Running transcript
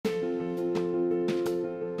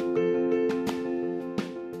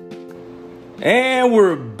And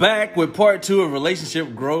we're back with part 2 of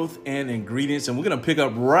relationship growth and ingredients. And we're going to pick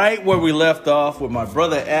up right where we left off with my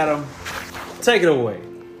brother Adam. Take it away.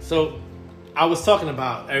 So I was talking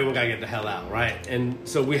about everyone got to get the hell out, right? And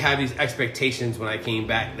so we had these expectations when I came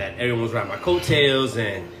back that everyone was riding my coattails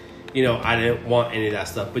and, you know, I didn't want any of that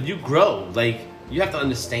stuff. But you grow. Like, you have to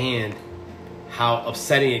understand how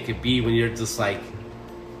upsetting it could be when you're just like,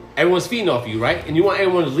 everyone's feeding off you, right? And you want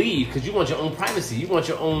everyone to leave because you want your own privacy. You want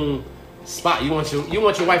your own spot. You want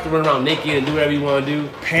your wife to run around naked and do whatever you want to do.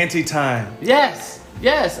 Panty time. Yes,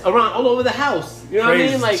 around all over the house. You know what I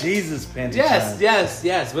mean? Like Jesus, panty time.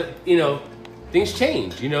 Yes. But you know, things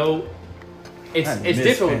change. You know, it's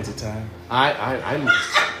different. Panty time. I'm.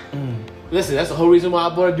 Listen, that's the whole reason why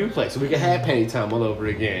I bought a duplex so we can have panty time all over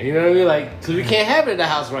again. You know what I mean? Like, because we can't have it in the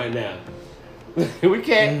house right now. We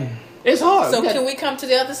can't. It's hard. So can we come to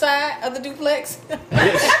the other side of the duplex?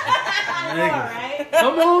 Right.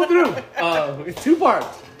 Come on through. It's 2 parts.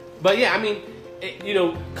 But yeah, I mean, you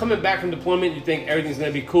know, coming back from deployment, you think everything's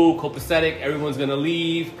going to be cool, copacetic, everyone's going to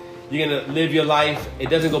leave, you're going to live your life. It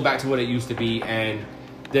doesn't go back to what it used to be, and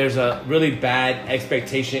there's a really bad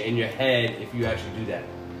expectation in your head if you actually do that.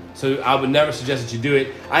 So I would never suggest that you do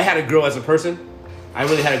it. I had to grow as a person. I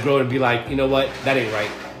really had to grow and be like, you know what, that ain't right.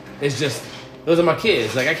 It's just, those are my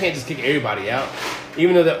kids. Like, I can't just kick everybody out.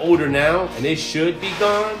 Even though they're older now and they should be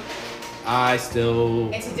gone, I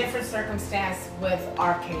still... It's a different circumstance with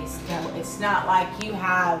our case, though. It's not like you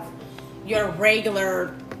have your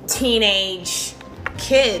regular teenage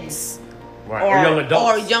kids. Right. Or young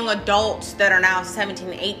adults. Or young adults that are now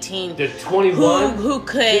 17, 18. They're 21. Who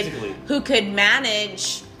could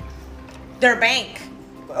manage their bank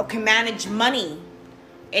or can manage money.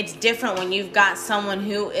 It's different when you've got someone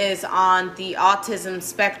who is on the autism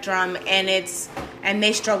spectrum and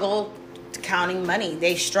they struggle counting money.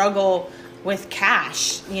 They struggle with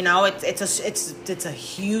cash. You know, it's a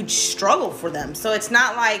huge struggle for them. So it's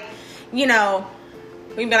not like, you know,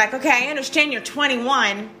 we'd be like, okay, I understand you're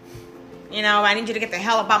 21. You know, I need you to get the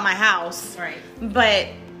hell up out my house. Right. But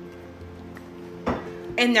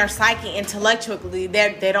in their psyche, intellectually,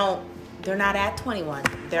 they're not at 21.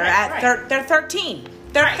 They're 13.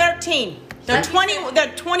 They're 13. They're 20.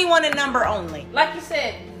 They're 21 in number only. Like you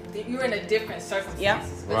said, you're in a different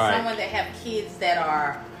circumstances. But right. Someone that have kids that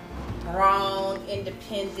are grown,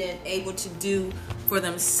 independent, able to do for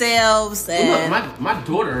themselves. And well, look, my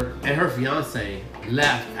daughter and her fiance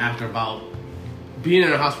left after about being in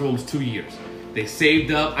her house for almost 2 years. They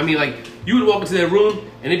saved up. I mean, like, you would walk into their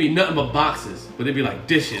room and it'd be nothing but boxes, but it'd be like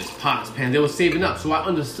dishes, pots, pans. They were saving up, so I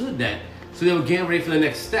understood that. So they were getting ready for the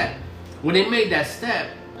next step. When they made that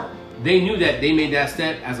step, they knew that they made that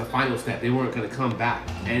step as a final step. They weren't going to come back.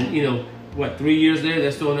 And, you know, 3 years later,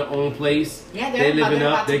 they're still in their own place. Yeah, they're living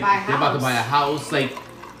up. They're about to buy a house. Like,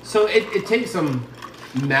 so it takes some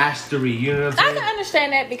mastery, you know what I'm saying? I can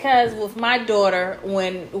understand that because with my daughter,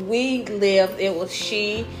 when we lived, it was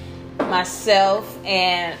she, myself,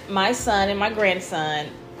 and my son and my grandson.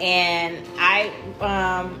 And I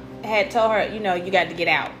had told her, you know, you got to get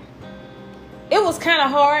out. It was kind of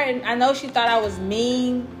hard, and I know she thought I was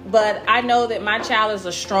mean, but I know that my child is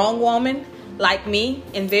a strong woman like me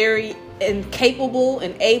and very capable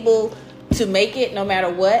and able to make it no matter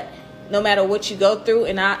what you go through.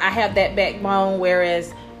 And I have that backbone,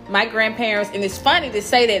 whereas my grandparents, and it's funny to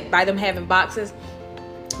say that by them having boxes,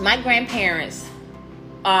 my grandparents,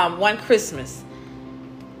 one Christmas,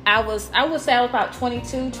 I would say I was about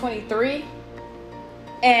 22, 23.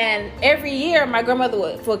 And every year, my grandmother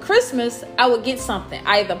would, for Christmas, I would get something.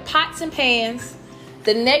 Either pots and pans.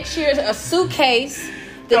 The next year, a suitcase.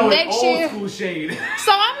 The next year. Old school shade.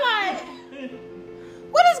 So I'm like,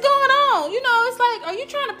 what is going on? You know, it's like, are you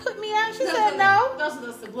trying to put me out? She said no. Those are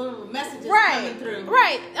the subliminal messages Right, coming through.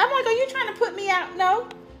 right. I'm like, are you trying to put me out? No.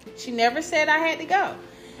 She never said I had to go.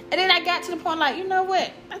 And then I got to the point like, you know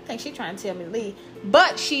what? I think she's trying to tell me to leave.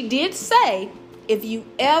 But she did say, if you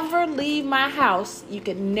ever leave my house, you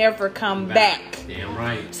can never come back. Damn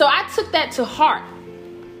right. So I took that to heart.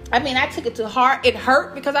 I mean, I took it to heart. It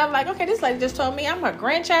hurt because I was like, okay, this lady just told me I'm her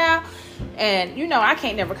grandchild. And, you know, I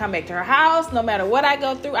can't never come back to her house. No matter what I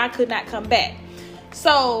go through, I could not come back.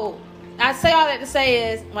 So I say all that to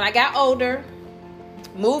say is when I got older,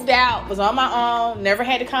 moved out, was on my own, never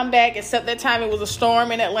had to come back, except that time it was a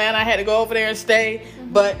storm in Atlanta. I had to go over there and stay.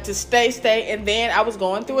 But to stay. And then I was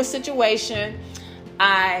going through a situation.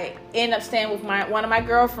 I ended up staying with one of my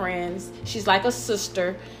girlfriends. She's like a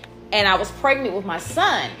sister. And I was pregnant with my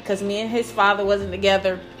son because me and his father wasn't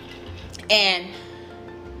together. And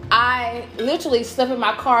I literally slept in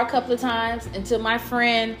my car a couple of times until my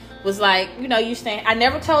friend was like, you know, you staying. I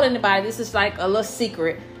never told anybody. This is like a little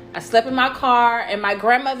secret. I slept in my car, and my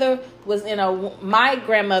grandmother was in a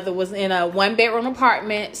 1-bedroom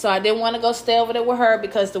apartment, so I didn't want to go stay over there with her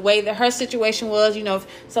because the way that her situation was, if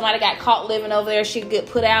somebody got caught living over there, she'd get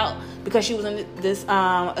put out because she was in this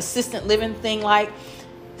assistant living thing.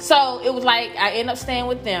 So it was like I ended up staying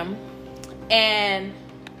with them, and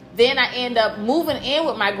then I ended up moving in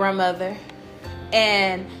with my grandmother,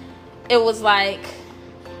 and it was like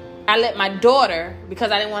I let my daughter,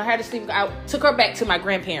 because I didn't want her to sleep, I took her back to my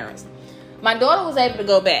grandparents. My daughter was able to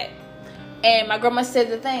go back, and my grandma said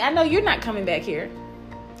the thing, I know you're not coming back here,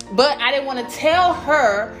 but I didn't want to tell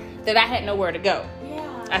her that I had nowhere to go.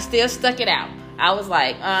 Yeah. I still stuck it out. I was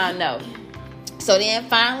like, no. So then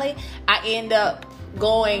finally I end up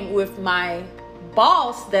going with my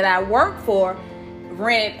boss that I work for,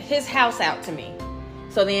 rent his house out to me.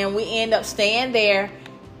 So then we end up staying there,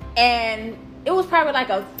 and it was probably like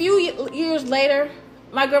a few years later,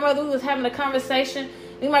 my grandmother, we was having a conversation.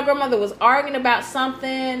 Me and my grandmother was arguing about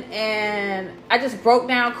something, and I just broke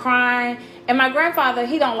down crying. And my grandfather,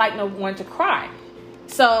 he don't like no one to cry.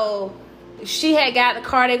 So she had got in the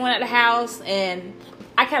car, they went out the house, and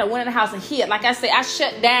I kind of went in the house and hid. Like I said, I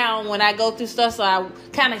shut down when I go through stuff, so I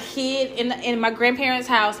kind of hid in my grandparents'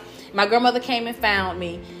 house. My grandmother came and found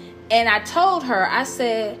me, and I told her, I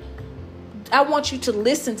said, I want you to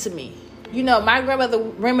listen to me. My grandmother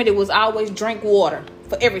remedy was always drink water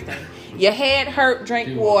for everything. Your head hurt,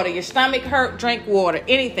 drink water. Your stomach hurt, drink water.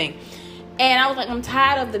 Anything. And I was like, I'm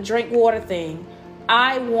tired of the drink water thing.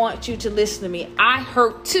 I want you to listen to me. I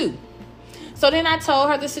hurt too. So then I told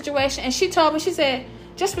her the situation, and she told me, she said,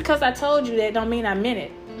 just because I told you that don't mean I meant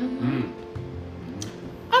it. Mm-hmm.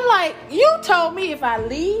 I'm like, you told me if I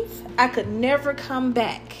leave, I could never come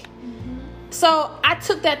back. Mm-hmm. So I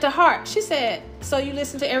took that to heart. She said, so you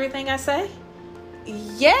listen to everything I say?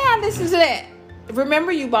 Yeah, I listen to that.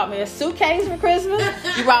 Remember, you bought me a suitcase for Christmas.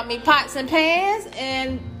 You bought me pots and pans.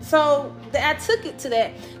 And so I took it to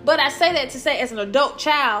that. But I say that to say, as an adult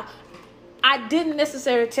child, I didn't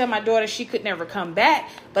necessarily tell my daughter she could never come back.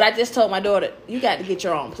 But I just told my daughter, you got to get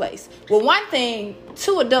your own place. Well, one thing,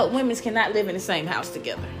 2 adult women cannot live in the same house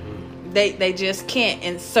together. They just can't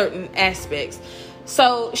in certain aspects.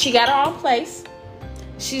 So she got her own place.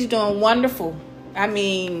 She's doing wonderful. I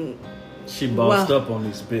mean, she bossed up on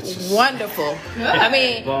these bitches. Wonderful. I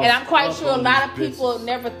mean, and I'm quite sure a lot of people bitches.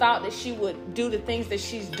 never thought that she would do the things that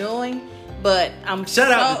she's doing. But I'm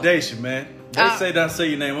Shout out to Daisha, man. They say don't say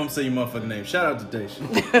your name, I'm gonna say your motherfucking name. Shout out to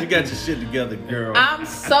Daisha. You got your shit together, girl. I'm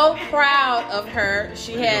so proud of her.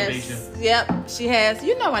 She has, she has,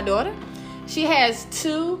 my daughter. She has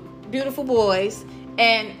 2 beautiful boys,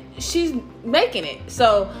 and she's making it.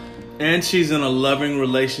 So. And she's in a loving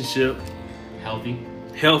relationship.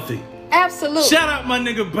 Healthy. Absolutely. Shout out my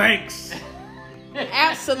nigga Banks.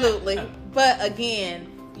 Absolutely. But again,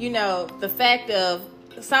 the fact of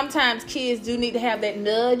sometimes kids do need to have that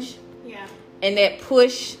nudge. Yeah. And that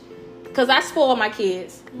push. Because I spoil my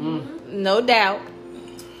kids. Mm-hmm. No doubt.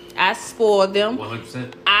 I spoil them.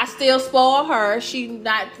 100%. I still spoil her.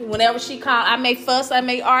 Whenever she call, I may fuss, I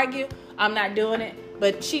may argue. I'm not doing it.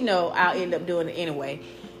 But she know I'll end up doing it anyway.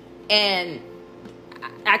 And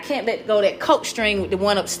I can't let go of that coat string with the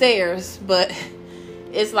one upstairs, but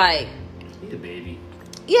it's like, he's a baby.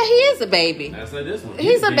 Yeah, he is a baby. That's like this one.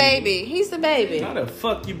 He's a baby. He's a baby. How the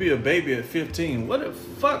fuck you be a baby at 15? What the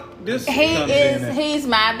fuck this He's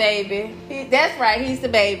my baby. That's right, he's the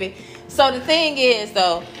baby. So the thing is,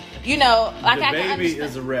 though, like the I can baby understand,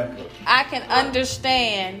 is a rapper. I can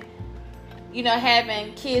understand,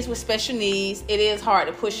 having kids with special needs. It is hard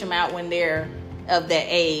to push them out when they're of that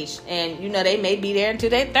age, and they may be there until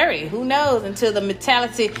they're 30. Who knows? Until the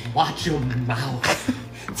mentality. Watch your mouth.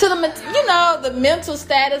 To the mental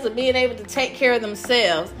status of being able to take care of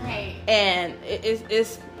themselves, right? And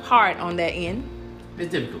it's hard on that end.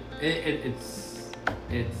 It's difficult. It's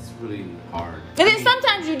really hard. And then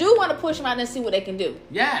sometimes you do want to push them out and see what they can do.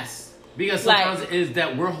 Yes, because sometimes it is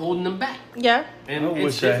that we're holding them back. Yeah. And I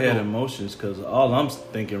wish I had emotions, because all I'm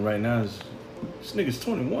thinking right now is this nigga's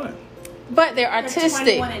 21. But they're artistic.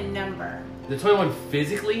 They're 21 in number. They're 21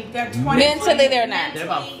 physically? They're 21. Mentally, they're not. They're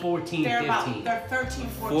about 14, 15. They're 13,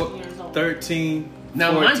 14 years old. 13,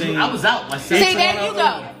 now, 14. mind you, I was out. See, there you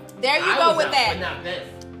go. There you go with that. But not this.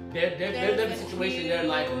 Their situation, their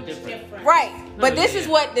life is different. Right. But this is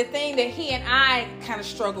what the thing that he and I kind of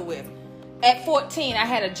struggle with. At 14, I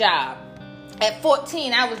had a job. At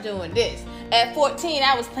 14, I was doing this. At 14,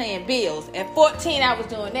 I was paying bills. At 14, I was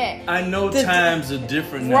doing that. I know times are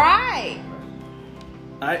different now. Right.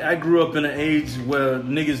 I grew up in an age where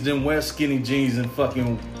niggas didn't wear skinny jeans and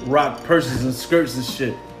fucking rock purses and skirts and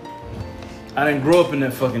shit. I didn't grow up in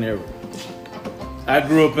that fucking era. I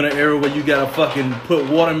grew up in an era where you gotta fucking put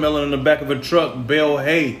watermelon in the back of a truck, bale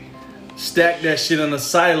hay, stack that shit in a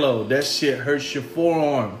silo. That shit hurts your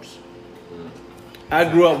forearms. I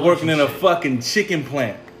grew up working in a fucking chicken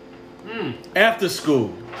plant. After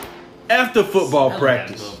school. After football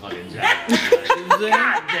practice. God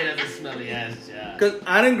damn, that's a smelly ass job. Cause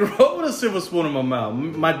I didn't grow up with a silver spoon in my mouth.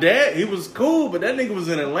 My dad, he was cool, but that nigga was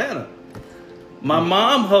in Atlanta. My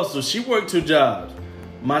mom hustled. She worked 2 jobs.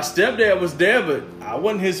 My stepdad was there, but I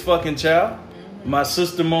wasn't his fucking child. My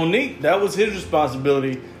sister Monique, that was his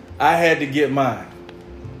responsibility. I had to get mine.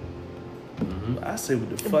 I say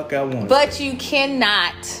what the fuck I want. But you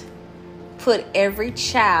cannot put every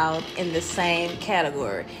child in the same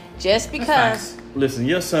category. Just because. Listen,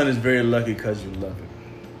 your son is very lucky because you love him.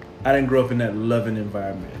 I didn't grow up in that loving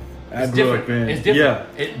environment. It's different. It's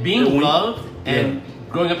different. Yeah. Being loved and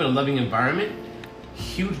growing up in a loving environment,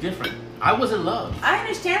 huge difference. I wasn't loved. I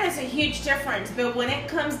understand there's a huge difference, but when it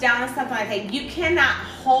comes down to something like that, you cannot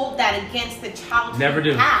hold that against the child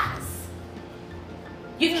who has.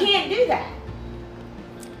 You can't do that.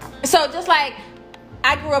 So just like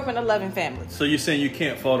I grew up in a loving family. So you're saying you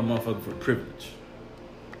can't fault a motherfucker for privilege?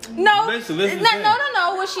 No, Basically,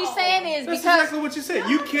 no. What she's saying is that's because exactly what you said.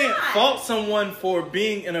 You can't fault someone for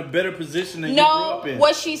being in a better position than you grew up in.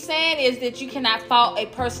 What she's saying is that you cannot fault a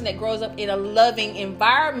person that grows up in a loving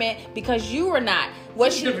environment because you were not.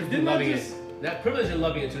 That privilege and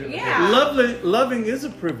loving is two different things. Loving is a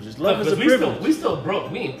privilege. Love is a we privilege. We still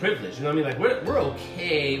broke. We ain't privileged. You know what I mean? Like we're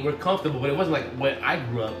okay. We're comfortable, but it wasn't like when I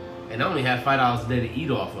grew up and I only had $5 a day to eat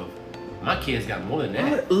off of. My kids got more than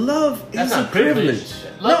that. Love is a privilege.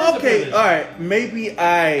 No, okay, all right. Maybe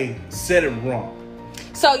I said it wrong.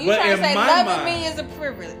 So you trying to say loving mind, me is a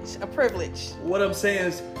privilege? A privilege. What I'm saying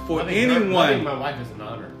is, loving my wife is an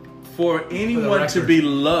honor. For anyone to be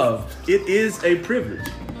loved, it is a privilege.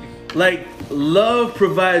 Like love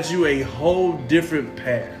provides you a whole different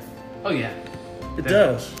path. Oh yeah, it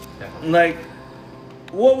does. Definitely. Like,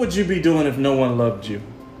 what would you be doing if no one loved you?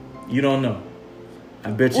 You don't know. I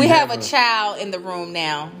bet you we have a child in the room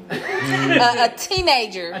now. A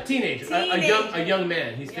teenager. A young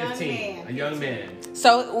man. He's 15. A young man.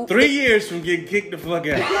 So 3 years from getting kicked the fuck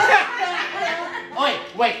out.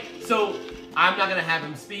 Wait. So I'm not gonna have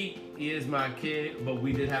him speak. He is my kid, but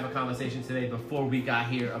we did have a conversation today before we got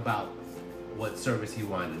here about what service he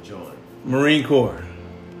wanted to join. Marine Corps.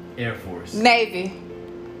 Air Force. Navy.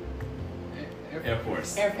 Air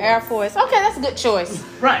Force. Air Force. Okay, that's a good choice.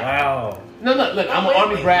 Right. Wow. No, look, I'm an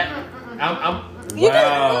Army brat.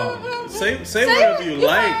 Wow. Say whatever you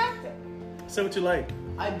like. Say what you like.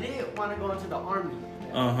 I did want to go into the Army.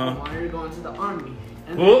 Uh-huh. I wanted to go into the Army.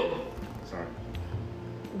 And Sorry.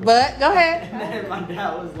 But, go ahead. And then my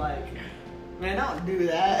dad was like, man, don't do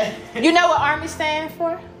that. You know what Army stands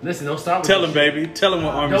for? Listen, don't start with Tell him, baby. Tell him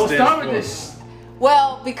what Army stands for. Don't start with this.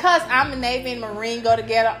 Well, because I'm a Navy and Marine go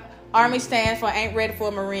together, Army stands for ain't ready for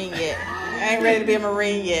a Marine yet. Ain't ready to be a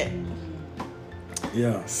Marine yet.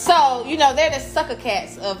 Yeah. So, they're the sucker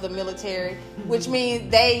cats of the military, which means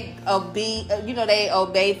they obey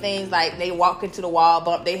things like they walk into the wall,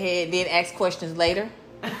 bump their head, then ask questions later.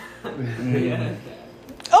 Yeah.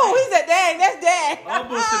 Oh, he said, dang, that's dad. All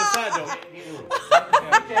bullshit aside,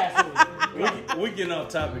 though. We're getting off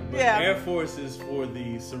topic, but Air Force is for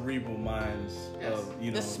the cerebral minds of,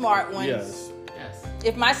 the smart ones. Yes.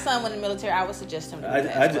 If my son went in the military, I would suggest him to do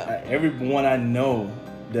that. Everyone I know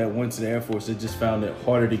that went to the Air Force, they just found it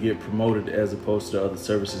harder to get promoted as opposed to other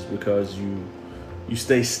services because you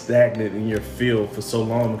stay stagnant in your field for so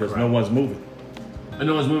long because no one's moving. And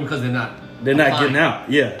no one's moving because they're not getting out.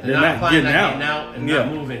 Yeah, they're not getting out and not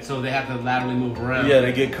moving, so they have to laterally move around. Yeah,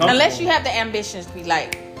 they get comfortable. Unless you have the ambitions to be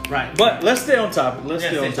like. Right. But let's stay on topic.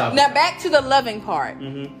 Now back to the loving part.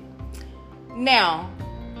 Mm-hmm. Now,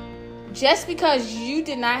 just because you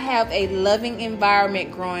did not have a loving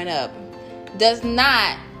environment growing up does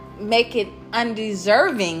not make it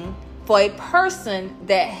undeserving for a person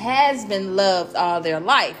that has been loved all their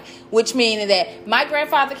life. Which means that my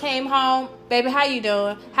grandfather came home, baby, how you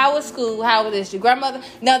doing? How was school? How was this? Your grandmother?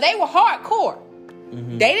 Now, they were hardcore.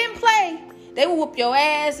 Mm-hmm. They didn't play. They would whoop your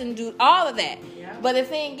ass and do all of that. Yeah. But the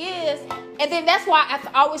thing is, and then that's why I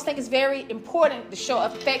always think it's very important to show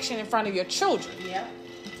affection in front of your children. Yeah.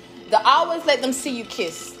 To always let them see you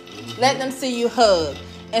kiss. Let them see you hug.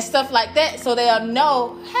 And stuff like that, so they'll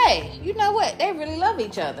know, hey, you know what? They really love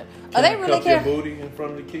each other. Or they really care. Your booty in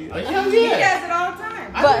front of the kids. Oh, yeah. He does it all the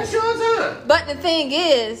time. But the thing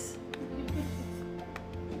is,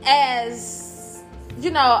 as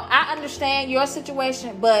I understand your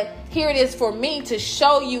situation, but here it is for me to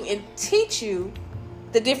show you and teach you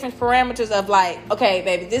the different parameters of like, okay,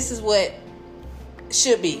 baby, this is what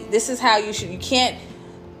should be. This is how you should. You can't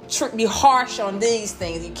be harsh on these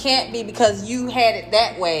things. You can't be because you had it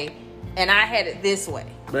that way and I had it this way.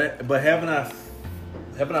 But haven't I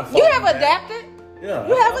You have adapted. Yeah,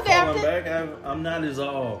 You have I've adapted. fallen back. I'm not as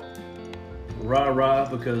all rah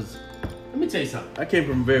because Let me tell you something. I came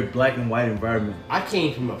from a very black and white environment. I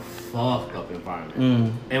came from a fucked up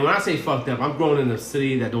environment. And when I say fucked up, I'm growing in a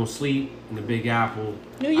city that don't sleep, in the Big Apple.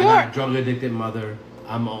 New I York. got a drug addicted mother.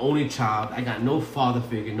 I'm an only child. I got no father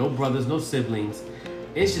figure, no brothers, no siblings.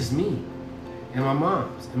 It's just me and my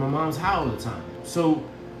mom's house all the time. So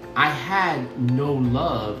I had no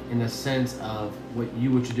love in the sense of what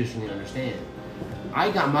you would traditionally understand. I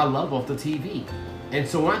got my love off the TV. And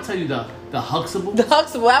so when I tell you the Huxtables, The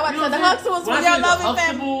Huxtable. I was you know the what I'm saying? Huxtables When for I your say loving the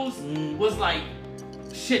family. Huxtables was like,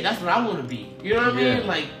 shit, that's what I want to be. You know what I mean? Yeah.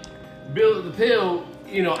 Like, Bill the Pill,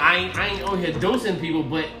 you know, I ain't on here dosing people,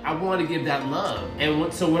 but I want to give that love.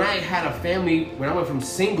 And so when I had a family, when I went from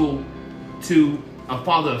single to a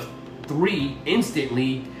father of 3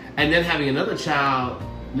 instantly, and then having another child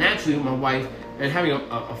naturally with my wife, and having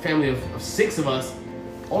a family of 6 of us,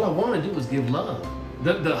 all I want to do was give love.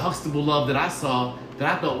 The Huxtable love that I saw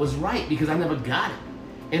that I thought was right because I never got it.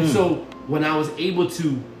 And so when I was able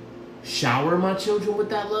to shower my children with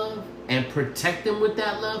that love and protect them with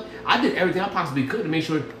that love, I did everything I possibly could to make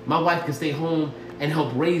sure my wife could stay home and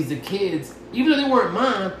help raise the kids, even though they weren't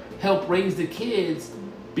mine, help raise the kids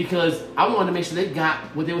because I wanted to make sure they got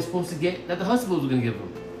what they were supposed to get that the Huxtables were going to give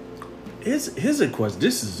them. Here's a question.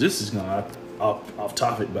 This is gonna off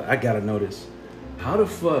topic, but I gotta know this. How the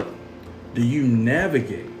fuck do you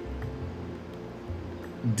navigate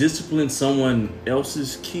discipline someone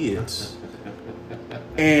else's kids?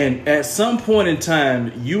 And at some point in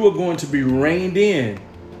time, you are going to be reined in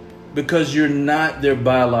because you're not their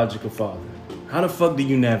biological father. How the fuck do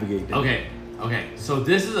you navigate that? Okay. So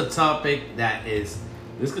this is a topic that is,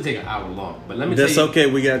 this could take an hour long, but let me That's tell you. okay.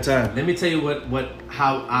 We got time. Let me tell you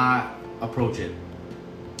how I approach it.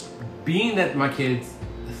 Being that my kids,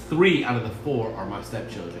 3 out of the 4 are my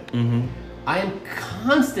stepchildren, I am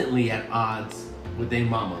constantly at odds with their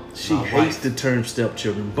mama. She my hates wife. the term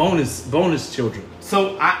stepchildren. Bonus children.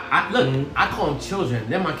 So I look, I call them children.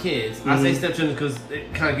 They're my kids. I say stepchildren because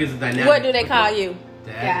it kind of gives a dynamic. What do they call you?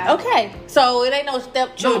 Dad. Okay, so it ain't no No,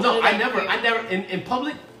 stepchildren. I never. In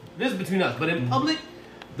public, this is between us. But in public,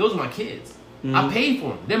 those are my kids. I paid for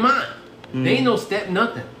them. They're mine. They ain't no step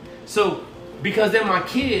nothing. So because they're my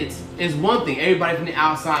kids is one thing. Everybody from the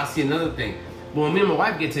outside see another thing. But when me and my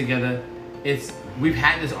wife get together, we've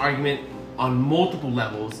had this argument on multiple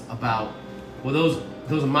levels about, well,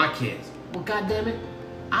 those are my kids. Well, goddamn it,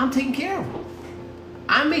 I'm taking care of them.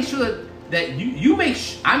 I make sure that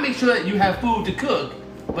I make sure that you have food to cook,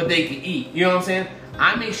 but they can eat. You know what I'm saying?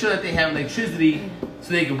 I make sure that they have electricity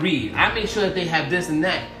so they can read. I make sure that they have this and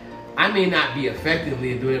that. I may not be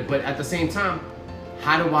effectively doing it, but at the same time,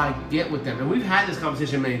 how do I get with them? And we've had this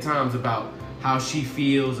conversation many times about how she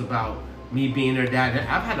feels about me being her dad.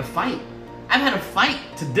 I've had a fight. I've had a fight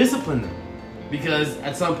to discipline them because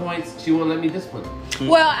at some points she won't let me discipline them.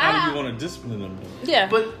 Well, How do you want to discipline them, though? yeah.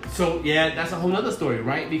 But so yeah, that's a whole nother story,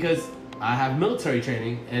 right? Because I have military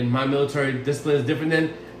training, and my military discipline is different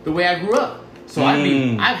than the way I grew up. So I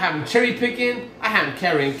have them cherry picking, I have them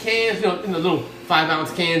carrying cans, in the little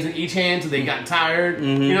 5-ounce cans in each hand, so they got tired.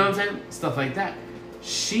 You know what I'm saying? Stuff like that.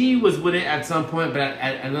 She was with it at some point, but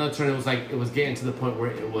at another turn, it was getting to the point where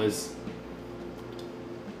it was,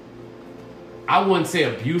 I wouldn't say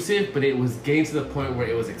abusive, but it was getting to the point where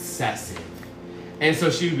it was excessive. And so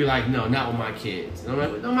she would be like, no, not with my kids. And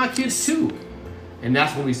I'm like, no, my kids too. And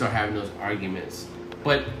that's when we start having those arguments.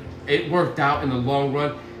 But it worked out in the long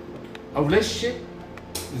run. A relationship,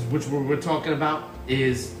 which we're talking about,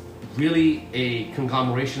 is really a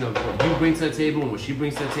conglomeration of what you bring to the table and what she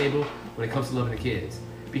brings to the table when it comes to loving the kids.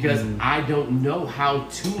 Because I don't know how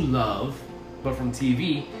to love, but from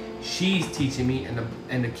TV, she's teaching me,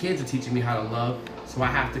 and the kids are teaching me how to love. So I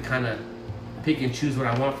have to kind of pick and choose what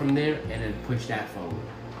I want from there, and then push that forward.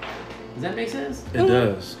 Does that make sense? It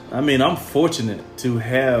does. I mean, I'm fortunate to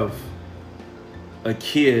have a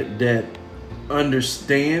kid that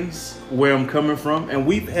understands where I'm coming from, and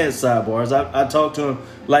we've had sidebars. I talked to him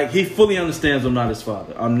like he fully understands I'm not his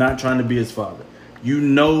father. I'm not trying to be his father. You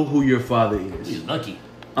know who your father is. He's lucky.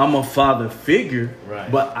 I'm a father figure, Right.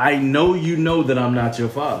 but I know you know that I'm not your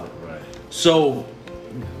father. Right. So,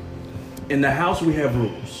 in the house, we have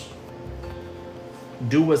rules.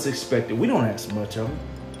 Do what's expected. We don't ask much of them.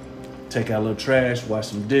 Take out a little trash, wash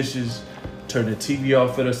some dishes, turn the TV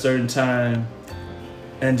off at a certain time,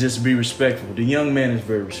 and just be respectful. The young man is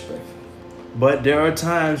very respectful. But there are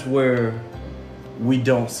times where we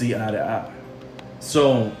don't see eye to eye.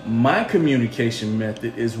 So my communication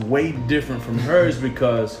method is way different from hers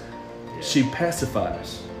because she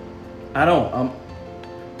pacifies.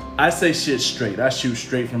 I say shit straight. I shoot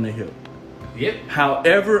straight from the hip. Yep.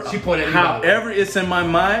 However She it's in my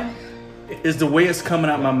mind is the way it's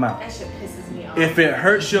coming out my mouth. That shit pisses me off. If it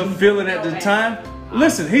hurts your feeling at the time,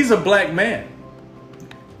 listen, he's a black man.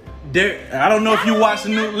 I don't know if you watch the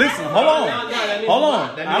news. Listen, hold on.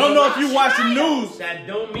 I don't know if you watch the news. That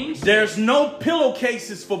don't mean shit. There's no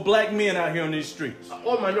pillowcases for black men out here on these streets.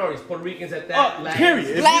 Or minorities, Puerto Ricans at that.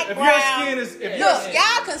 Period. Black, If brown. your skin is Look,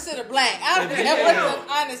 y'all consider black. I don't care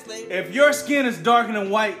honestly. if your skin is darker than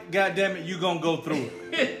white, goddamn it, you gonna go through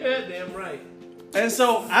it. Damn right. And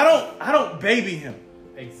so I don't baby him.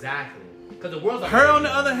 Exactly. Because the world's Her on the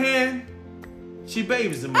other hand, she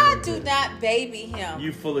babies him. a I little do bit. not baby him.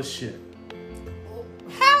 You full of shit.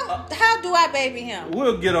 How do I baby him?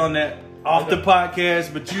 We'll get on that off the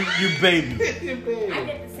podcast, but you baby. I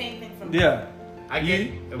get the same thing from Yeah. I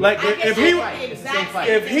get Like I get if the he same fight.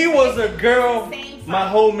 if he was a girl, my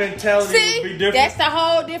whole mentality See, would be different. that's the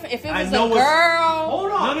whole different. If it I was know a it's- girl,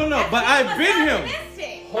 Hold on. No, but I've been him.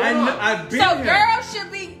 I've been so him. girls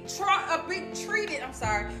should be treated. I'm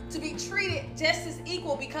sorry, to be treated just as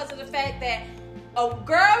equal because of the fact that a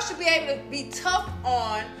girl should be able to be tough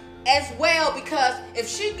on as well. Because if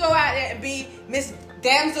she go out there and be Miss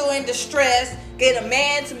Damsel in distress, get a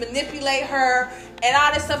man to manipulate her and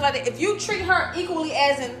all this stuff like that. If you treat her equally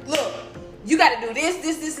as in, look, you got to do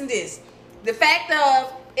this, and this. The fact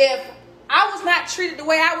of if I was not treated the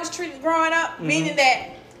way I was treated growing up, meaning that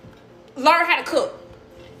learn how to cook,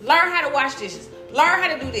 learn how to wash dishes, learn how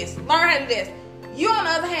to do this, learn how to do this. You on the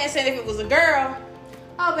other hand saying if it was a girl,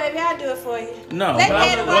 oh baby, I'll do it for you. No, Let but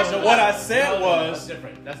daddy wash the what I clothes. said That's was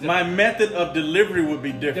different. That's my different. method of delivery would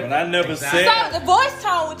be different. I never Exactly. So said. the voice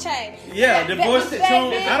tone would change. Yeah, the voice Back tone.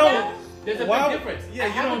 then, I don't. There's a Why- big difference. yeah, I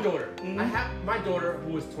you have don't- a daughter. I have my daughter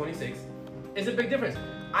who is 26. It's a big difference.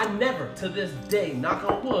 I never, to this day, knock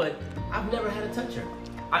on wood, I've never had to touch her.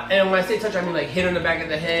 And when I say touch her, I mean like hit her in the back of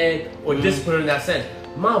the head or discipline her in that sense.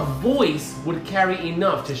 My voice would carry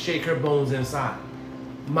enough to shake her bones inside.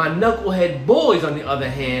 My knucklehead boys, on the other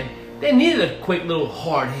hand, they needed a quick little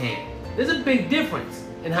hard hand. There's a big difference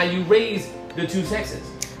in how you raise the two sexes.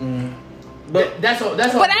 But That's all.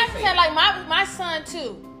 But I'm I'm saying. saying like my son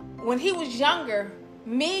too. When he was younger,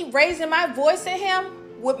 me raising my voice at him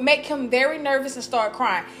would make him very nervous and start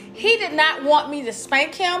crying. He did not want me to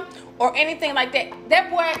spank him or anything like that.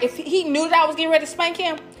 That boy, if he knew that I was getting ready to spank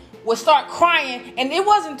him, would start crying, and it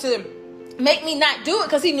wasn't to make me not do it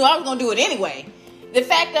because he knew I was gonna do it anyway. The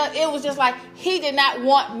fact that it was just like he did not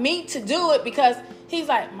want me to do it because he's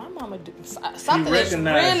like, my mama do he something that's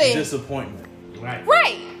recognized really disappointment. Right.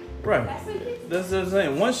 right. Right. That's what I'm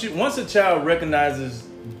saying. Once a child recognizes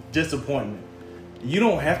disappointment, you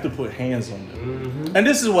don't have to put hands on them. And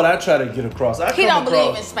this is what I try to get across. He don't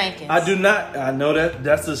believe in spankings. I do not. I know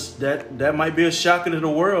that might be a shocker to the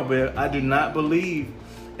world, but I do not believe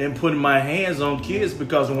in putting my hands on kids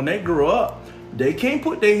because when they grow up, they can't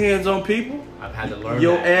put their hands on people. I've had to learn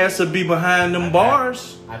Your that. ass will be behind them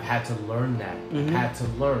bars. I've had to learn that. I've had to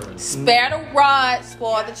learn. Spare the rod,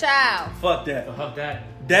 spoil the child. Fuck that. Fuck that.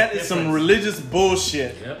 That is some Difference. religious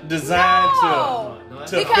bullshit Yep. designed No.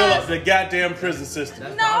 to Because- fill up the goddamn prison system.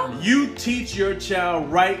 That's No. not- You teach your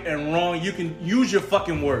child right and wrong. You can use your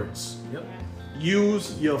fucking words. Yep.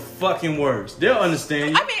 Use your fucking words. They'll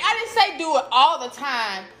understand you. I mean, I didn't say do it all the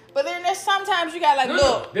time, but then there's sometimes you got like, No,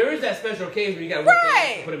 look, there is that special occasion where you gotta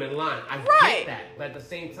Right. put them in line. I Right. get that, but at the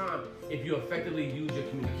same time, if you effectively use your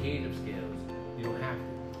communicative skills, you don't have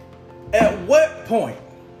to. At what point?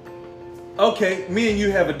 Okay, me and you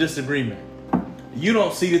have a disagreement. You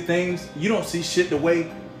don't see the things. You don't see shit the way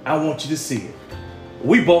I want you to see it.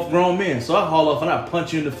 We both grown men, so I haul off and I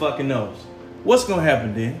punch you in the fucking nose. What's gonna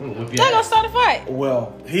happen then? I'm gonna whip they're your gonna ass. start a fight.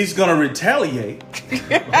 Well, he's gonna retaliate,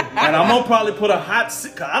 and I'm gonna probably put a hot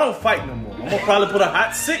six. Cause I don't fight no more. I'm gonna probably put a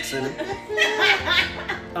hot six in it.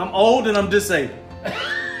 I'm old and I'm disabled.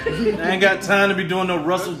 I ain't got time to be doing no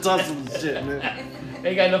Russell tussle and shit, man.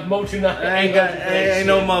 Ain't got enough motion. Ain't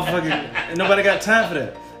no motherfucking. Ain't nobody got time for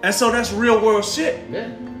that. And so that's real world shit. Yeah.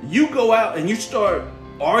 You go out and you start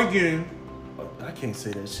arguing. I can't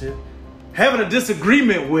say that shit. Having a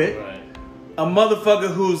disagreement with Right. a motherfucker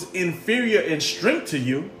who's inferior in strength to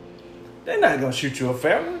you, they're not gonna shoot you a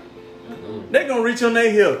fair one. They're gonna reach on their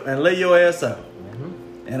hip and lay your ass out.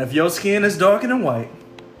 And if your skin is darker than white,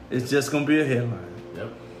 it's just gonna be a headline. Yep.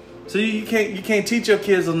 So you can't teach your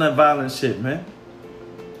kids on that violent shit, man.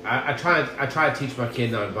 I try to teach my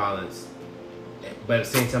kid nonviolence but at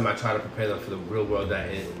the same time, I try to prepare them for the real world that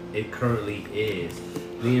it currently is.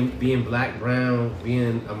 Being black, brown,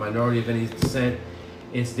 being a minority of any descent,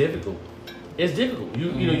 it's difficult. It's difficult.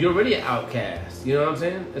 You know, you're already an outcast. You know what I'm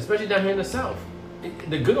saying? Especially down here in the South.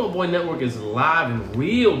 The Good Old Boy Network is live and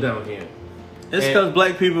real down here. It's because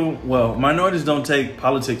black people, minorities don't take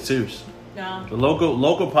politics serious. No. The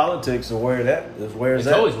local politics are where it's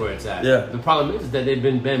at. Always where it's at. Yeah. The problem is that they've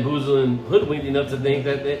been bamboozled and hoodwinked enough to think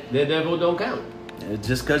that their vote don't count.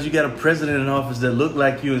 Just because you got a president in office that look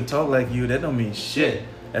like you and talk like you, that don't mean shit.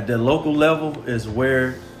 At the local level is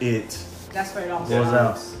where it That's where it all goes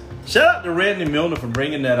out. Shout out to Randy Milner for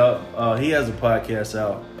bringing that up. He has a podcast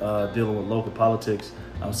out dealing with local politics.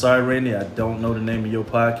 I'm sorry, Randy, I don't know the name of your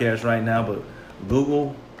podcast right now, but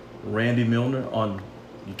Google Randy Milner on.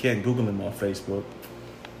 You can't Google him on Facebook.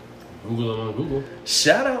 Google him on Google.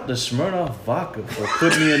 Shout out to Smirnoff Vodka for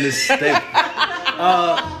putting me in this state.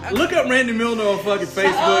 Look up Randy Milner on fucking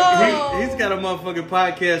Facebook. Oh. He's got a motherfucking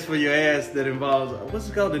podcast for your ass that involves what's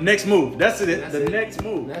it called? The Next Move. That's it. Next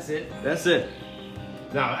Move. That's it. That's it.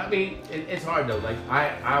 No, I mean it's hard though. Like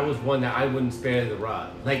I was one that I wouldn't spare the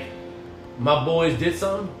rod. Like my boys did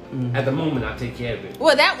something. At the moment, I take care of it.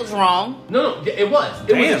 Well, that was wrong. No, it was.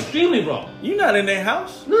 It was extremely wrong. You not in their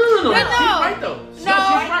house? No. No. She's right though. She's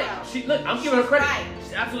right. Look, I'm giving her credit. Right.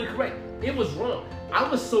 She's absolutely correct. It was wrong. I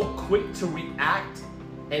was so quick to react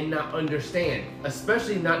and not understand,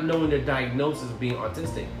 especially not knowing their diagnosis of being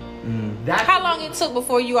autistic. How long it took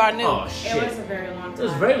before you all knew? Oh shit! It was a very long time. It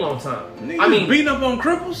was a very long time. Nigga, I mean, beating up on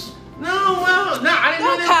cripples? no, I didn't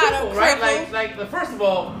know Don't they call were them crippled, right? crippled. Like, first of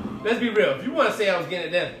all, let's be real. If you want to say I was getting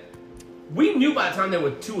at them, we knew by the time there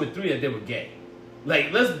were 2 or 3 that they were gay.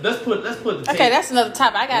 Like, let's put the tape. Okay, that's another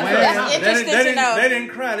topic. I got. That's interesting to know. They didn't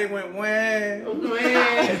cry. They went wah.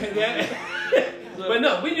 But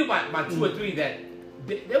no, we knew by 2 or 3 that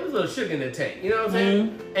there was a little sugar in the tank. You know what I'm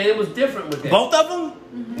saying? And it was different with them. Both of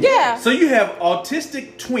them? Yeah. So you have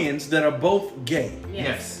autistic twins that are both gay.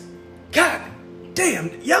 Yes. God damn,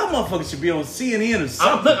 y'all motherfuckers should be on CNN or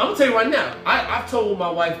something. Look, I'm gonna tell you right now. I've told my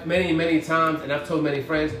wife many times, and I've told many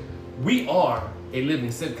friends, we are a living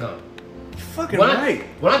sitcom. You're fucking right.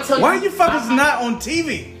 When I tell you, why are you fuckers not on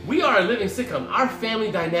TV? We are a living sitcom. Our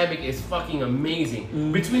family dynamic is fucking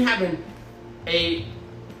amazing. Between having a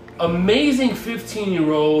amazing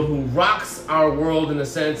 15-year-old who rocks our world in the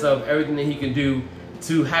sense of everything that he can do,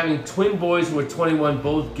 to having twin boys who are 21,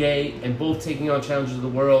 both gay and both taking on challenges of the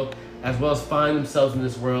world, as well as finding themselves in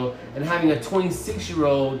this world, and having a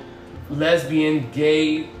 26-year-old lesbian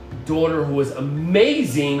gay daughter who is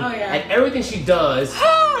amazing at everything she does.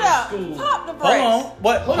 Hold up. School. Pop the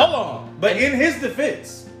brakes. Hold on. But in his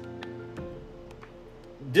defense,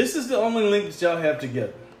 this is the only link that y'all have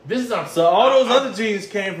together. This is our So all those other genes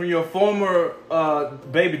came from your former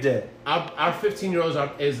baby dad. Our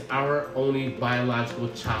 15-year-old is our only biological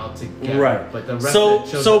child together. Right. But the rest So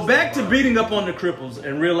of the children back to beating up on the cripples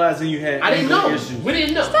and realizing you had I didn't know. issues. We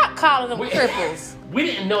didn't know. Stop calling them We- cripples. We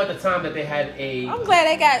didn't know at the time that they had a. I'm glad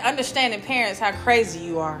they got understanding parents how crazy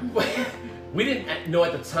you are. We didn't know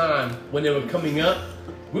at the time when they were coming up.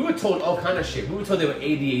 We were told all kind of shit. We were told they were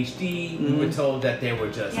ADHD. We were told that they were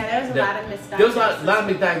just. Yeah, there was a lot of misdiagnosis. There was a lot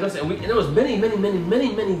of misdiagnosis, and there was many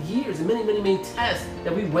years and many tests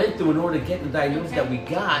that we went through in order to get the diagnosis that we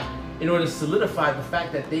got, in order to solidify the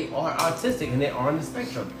fact that they are autistic and they are on the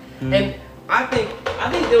spectrum. And I think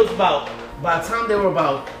there was about, by the time they were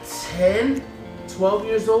about 10, 12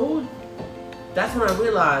 years old, that's when I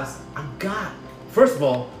realized first of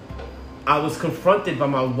all, I was confronted by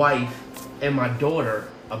my wife and my daughter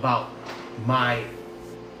about my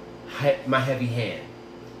heavy hand.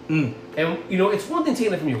 And it's one thing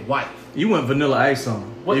taking it from your wife. You went vanilla ice on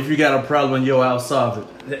them. What? If you got a problem, you'll outsolve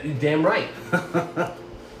it. You're damn right.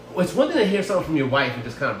 It's one thing to hear something from your wife and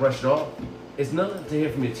just kind of brush it off. It's another to hear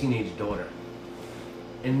from your teenage daughter.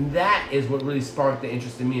 And that is what really sparked the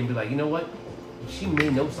interest in me, and be like, you know what? She may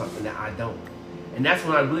know something that I don't. And that's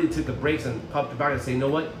when I really took the brakes and popped it back and say, you know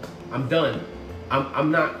what? I'm done.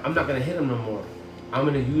 I'm not gonna hit them no more. I'm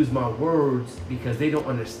gonna use my words because they don't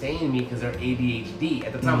understand me because they're ADHD.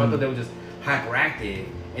 At the time, I thought they were just hyperactive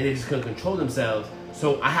and they just couldn't control themselves.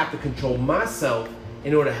 So I have to control myself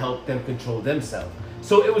in order to help them control themselves.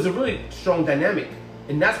 So it was a really strong dynamic,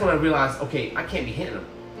 and that's when I realized, okay, I can't be hitting them.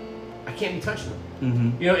 I can't be touching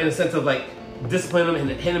them. You know, in the sense of like disciplining them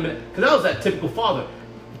and hitting them. Because I was that typical father.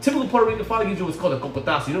 Typical Puerto Rican father gives you what's called a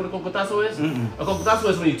cocotazo. You know what a cocotazo is? A cocotazo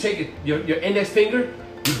is when you take your index finger,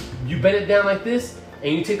 you bend it down like this,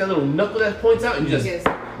 and you take that little knuckle that points out, and you just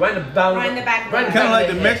right in the back. Kind of like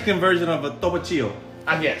the Mexican version of a tobachillo.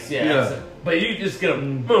 I guess, yeah. Yeah. But you just get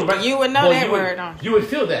them. Boom, right? You would know Well, that you would- word, huh? You would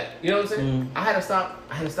feel that. You know what I'm saying? I had to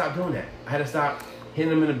stop doing that. I had to stop hitting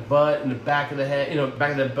them in the butt, in the back of the head,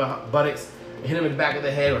 back of the buttocks, hit them in the back of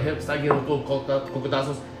the head, or start getting them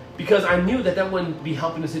cocotazos, because I knew that wouldn't be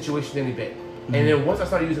helping the situation any bit. And then once I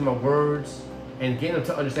started using my words and getting them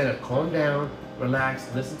to understand that, calm down, relax,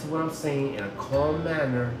 listen to what I'm saying in a calm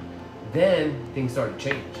manner, then things started to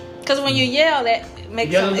change. Because when you yell, that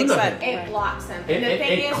makes Yelling them do nothing. excited. It blocks them. It, And the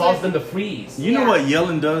thing is, caused them to freeze. You know Yeah. what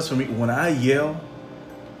yelling does for me? When I yell,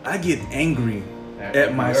 I get angry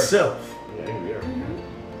at myself. Yeah, yeah.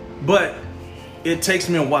 But it takes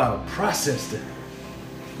me a while to process that.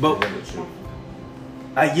 But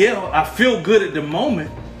I yell, I feel good at the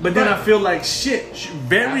moment, but then I feel like shit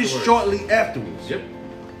very Afterwards. shortly afterwards. Yep.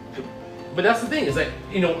 But that's the thing. It's like,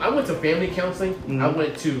 I went to family counseling. I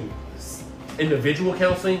went to individual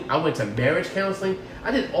counseling. I went to marriage counseling.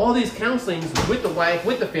 I did all these counselings with the wife,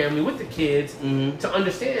 with the family, with the kids to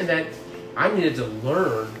understand that I needed to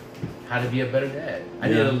learn how to be a better dad. I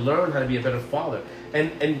needed to learn how to be a better father.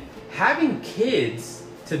 And having kids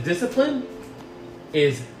to discipline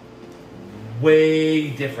is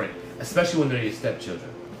way different, especially when they're your stepchildren.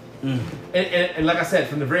 And like I said,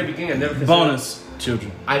 from the very beginning, I never considered Bonus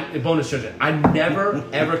children. bonus children. I never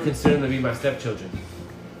ever considered them to be my stepchildren.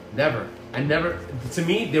 Never. I never. To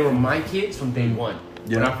me, they were my kids from day one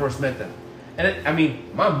when Yeah. I first met them. And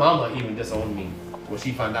my mama even disowned me when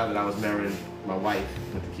she found out that I was marrying my wife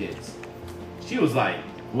with the kids. She was like,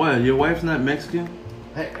 What? Your wife's not Mexican?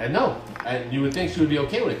 "Hey, I know." And you would think she would be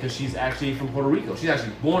okay with it because she's actually from Puerto Rico. She's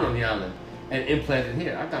actually born on the island and implanted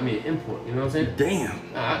here. I got me an import. You know what I'm saying? Damn.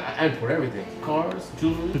 I import everything: cars,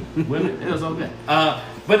 jewelry, women. It was all good.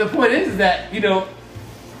 But the point is that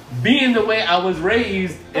being the way I was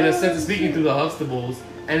raised, in a sense of speaking, through the Huxtables,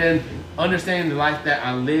 and then understanding the life that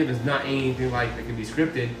I live is not anything like that can be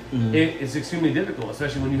scripted. It's extremely difficult,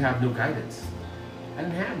 especially when you have no guidance. I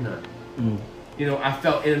didn't have none. I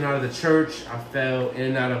fell in and out of the church. I fell in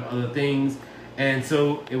and out of other things, and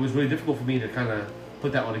so it was really difficult for me to kind of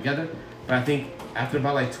put that all together. But I think after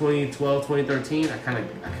about like 2012, 2013, I kind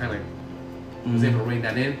of was able to rein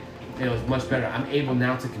that in, and it was much better. I'm able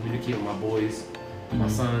now to communicate with my boys, my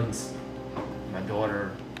sons, my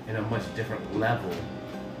daughter, in a much different level,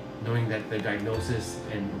 knowing that the diagnosis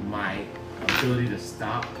and my ability to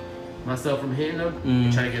stop myself from hitting them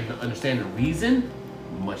and trying to get them to understand the reason,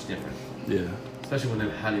 much different. Yeah. Especially when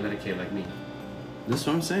they're highly medicated like me. That's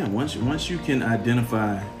what I'm saying. Once you can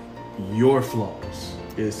identify your flaws,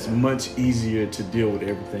 it's much easier to deal with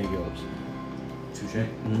everything else. Touche.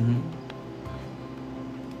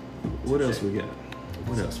 What else we got?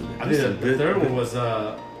 What else we got? I think the third one was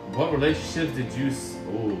what relationships did you?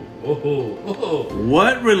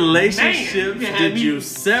 What relationships Man, did me you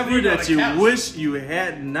sever sleep on that the you couch. wish you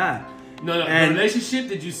had not? No. And- The relationship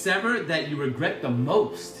did you sever that you regret the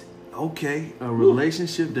most? Okay, a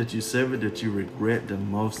relationship that you severed that you regret the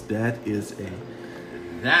most. That is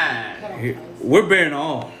That. we're bearing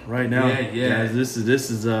all right now. Yeah. Guys, this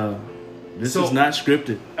is So- not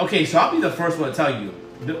scripted. Okay, so I'll be the first one to tell you.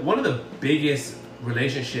 One of the biggest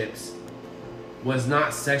relationships was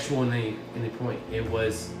not sexual in any point. It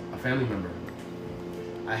was a family member.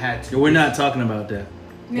 I had to. We're not talking about that.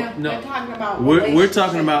 No, No. we're talking about We're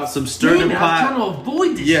talking about some stirring Damn it, I was trying pot. to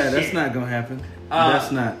avoid this Yeah, shit. that's not gonna happen.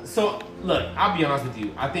 That's not. So, look, I'll be honest with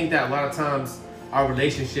you. I think that a lot of times our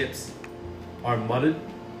relationships are muddled,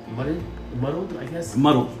 I guess.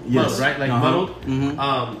 Muddled, yes. Muddled, right? Like Uh-huh. muddled.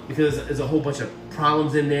 Mhm. Because there's a whole bunch of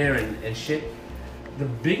problems in there and shit. The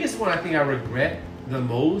biggest one I think I regret the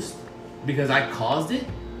most, because I caused it,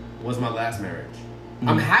 was my last marriage.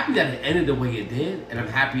 I'm happy that it ended the way it did, and I'm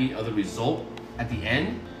happy of the result at the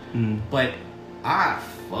end. But I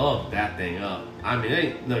fucked that thing up. I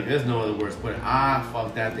mean, there's no other words to put it. I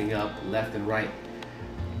fucked that thing up left and right.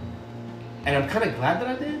 And I'm kind of glad that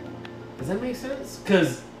I did. Does that make sense?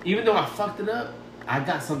 Because even though I fucked it up, I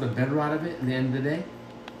got something better out of it at the end of the day.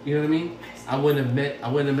 You know what I mean? I wouldn't have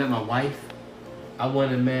met my wife. I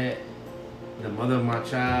wouldn't have met the mother of my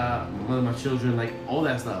child, the mother of my children, like all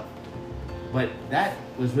that stuff. But that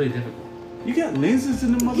was really difficult. You got lenses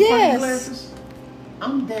in the motherfucking Yes. glasses?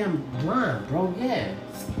 I'm damn blind, bro. Yeah.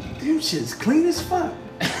 Them shit's clean as fuck.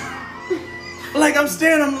 Like I'm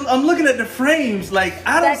staring, I'm looking at the frames. Like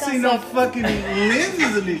I don't Stack see on no something. fucking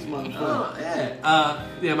lenses in these motherfuckers. Oh,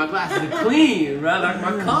 yeah. My glasses are clean, bro. Like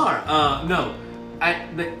my car. No.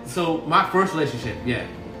 So my first relationship,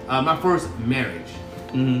 my first marriage.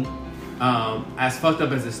 As fucked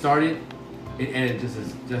up as it started, it ended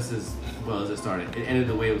just as well as it started. It ended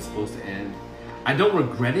the way it was supposed to end. I don't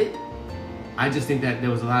regret it. I just think that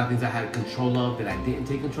there was a lot of things I had control of that I didn't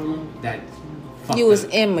take control of. That fucked You was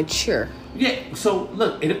up. immature. Yeah. So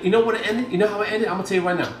look, you know what it ended? You know how it ended? I'm gonna tell you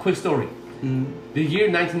right now. Quick story. The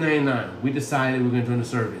year 1999, we decided we were gonna join the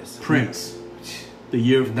service. Prince. The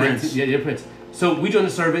year of Prince. Yeah, Prince. So we joined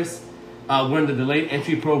the service. We're in the delayed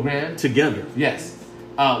entry program. Together. Yes.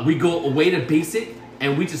 We go away to basic,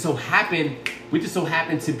 and we just so happen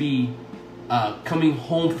to be coming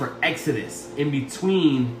home for Exodus in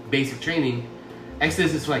between basic training.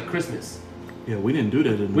 Exodus is for like Christmas. Yeah, we didn't do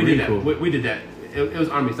that in We Marine did that. Corps. We did that. It was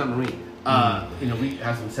Army. It's not Marine. You know, we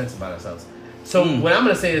have some sense about ourselves. So what I'm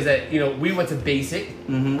gonna say is that, you know, we went to basic.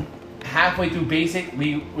 Halfway through basic,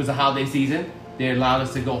 was a holiday season. They allowed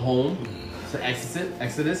us to go home to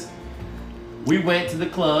Exodus. We went to the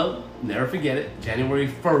club. Never forget it. January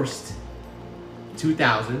 1st,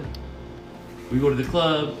 2000. We go to the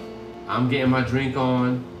club. I'm getting my drink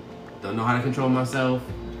on. Don't know how to control myself.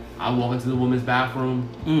 I walk into the women's bathroom.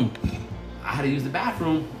 I had to use the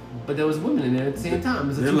bathroom, but there was women in there at the same time.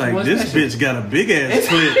 It's a They're 2-for-1 like, this special. bitch got a big ass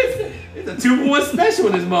clit. It's a 2-for-1 special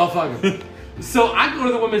in this motherfucker. So I go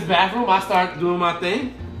to the women's bathroom. I start doing my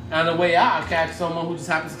thing. On the way out, I catch someone who just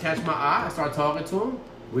happens to catch my eye. I start talking to him.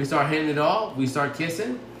 We start hitting it off. We start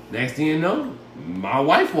kissing. Next thing you know, my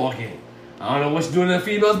wife walk in. I don't know what she's doing in the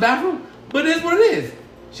female's bathroom, but it is what it is.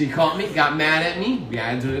 She caught me, got mad at me. We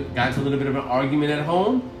got into a little bit of an argument at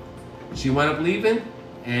home. She wound up leaving,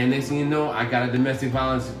 and next thing you know, I got a domestic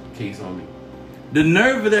violence case on me. The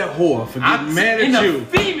nerve of that whore for getting mad in at the you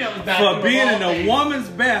female's bathroom for being of in all a things. woman's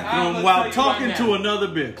I'm bathroom gonna while tell you talking right to now. another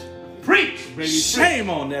bitch. Preach, baby. Shame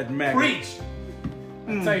on that maggot. Preach.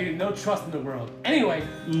 I tell you, no trust in the world. Anyway,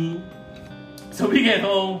 so we get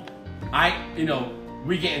home.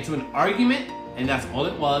 We get into an argument, and that's all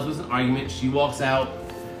it was an argument. She walks out.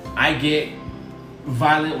 I get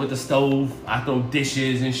violent with the stove. I throw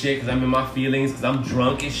dishes and shit because I'm in my feelings because I'm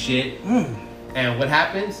drunk as shit. And what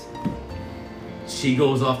happens? She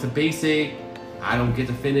goes off to basic. I don't get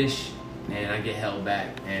to finish, and I get held back.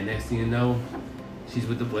 And next thing you know, she's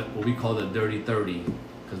with what we call the dirty 30,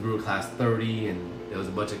 because we were class 30, and there was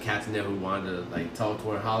a bunch of cats in there who wanted to like talk to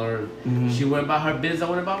her and holler. She went about her biz, I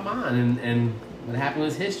went about mine, and what happened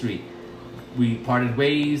was history. We parted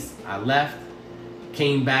ways. I left,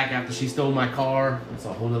 came back after she stole my car. It's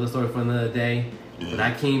a whole other story for another day. But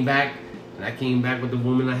I came back, with the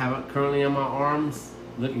woman I have currently on my arms,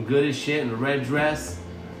 looking good as shit in a red dress,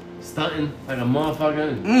 stunting like a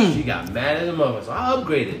motherfucker. And she got mad as a motherfucker, so I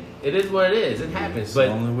upgraded. It is what it is. It happens. It's But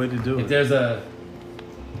the only way to do if it. there's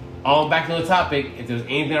back to the topic, if there's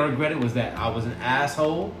anything I regretted was that I was an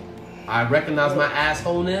asshole. I recognize my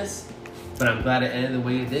assholeness, but I'm glad it ended the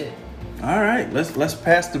way it did. All right, let's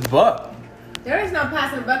pass the buck. There is no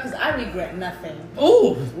passing the buck because I regret nothing.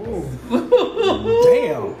 Ooh.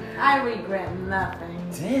 Damn. I regret nothing.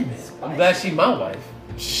 Damn it. I'm glad she's my wife.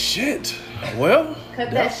 Shit. Well,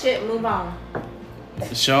 Cut that shit, move on.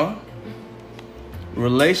 Sean,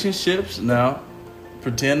 relationships now.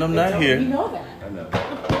 Pretend I'm not You here. know that. I know.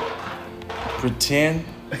 Pretend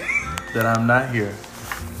that I'm not here.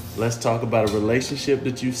 Let's talk about a relationship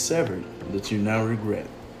that you severed that you now regret.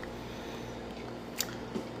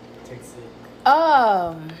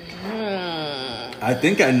 I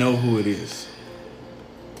think I know who it is.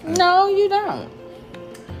 No, you don't.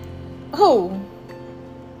 Who?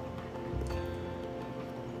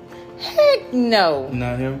 Heck no.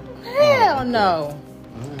 Not him? Hell no.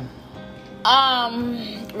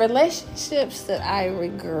 Relationships that I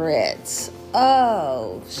regret.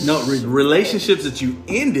 Oh. No, relationships that you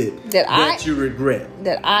ended That you regret.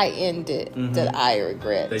 That I ended. That I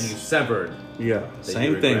regret. That you severed. Yeah, you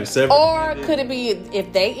same regret. thing. Severed. Or could it be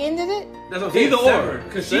if they ended it? That's what I'm saying. Either or. Severed.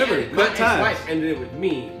 Because she Severed. ended, my Cut ties. ex-wife ended it with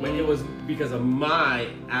me, but it was because of my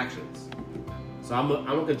actions. So I'm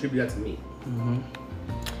gonna contribute that to me.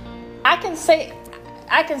 I can say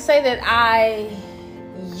that I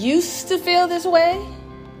used to feel this way,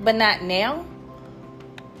 but not now.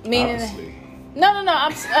 Meaning, Obviously. no.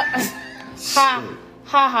 I'm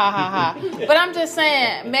ha. But I'm just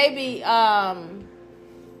saying, maybe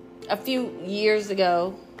a few years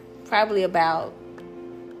ago, probably about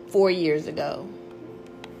 4 years ago.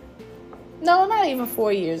 No, not even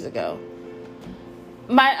 4 years ago.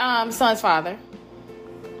 My son's father.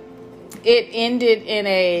 It ended in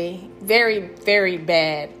a very, very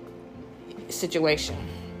bad situation.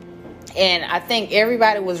 And I think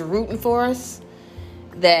everybody was rooting for us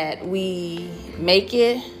that we make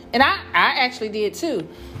it. And I actually did too.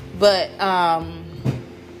 But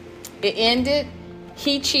it ended.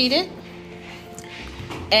 He cheated.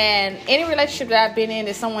 And any relationship that I've been in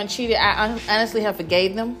that someone cheated, I honestly have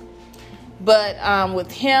forgave them. But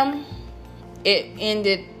with him, it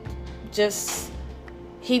ended just,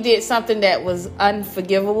 he did something that was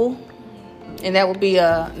unforgivable, and that would be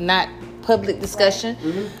a not public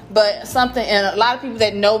discussion, but something, and a lot of people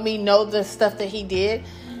that know me know the stuff that he did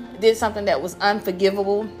something that was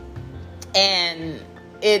unforgivable, and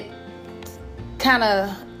it kind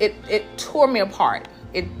of, it tore me apart.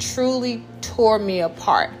 It truly tore me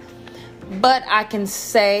apart. But I can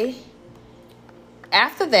say,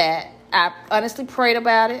 after that, I honestly prayed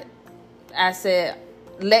about it. I said,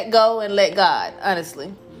 let go and let God,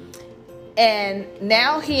 honestly. And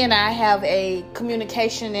now he and I have a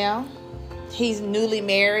communication now. He's newly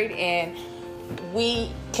married and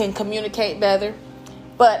we can communicate better.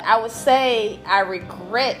 But I would say I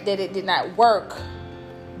regret that it did not work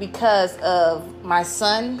because of my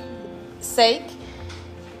son's sake,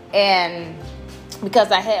 and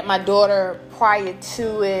because I had my daughter prior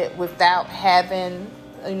to it without having,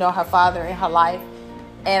 her father in her life.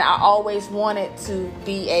 And I always wanted to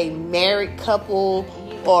be a married couple,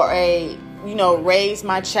 or raise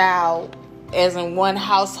my child as in one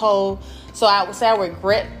household. So I would say I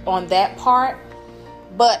regret on that part.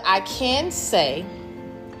 But I can say,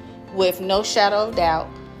 with no shadow of doubt,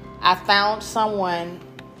 I found someone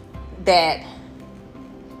that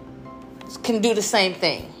can do the same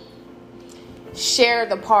thing. Share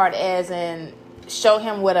the part as in show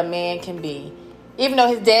him what a man can be. Even though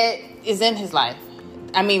his dad is in his life.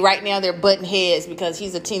 I mean, right now they're butting heads because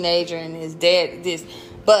he's a teenager and his dad this.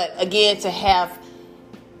 But again, to have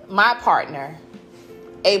my partner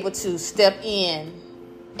able to step in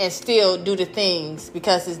and still do the things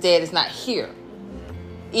because his dad is not here.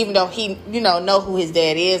 Even though he, know who his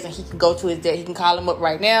dad is, and he can go to his dad. He can call him up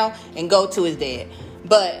right now and go to his dad.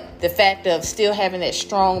 But the fact of still having that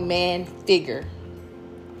strong man figure,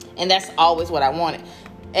 and that's always what I wanted.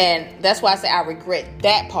 And that's why I say I regret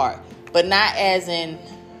that part. But not as in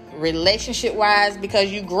relationship-wise, because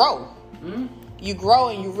you grow. Mm-hmm. You grow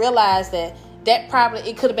and you realize that probably,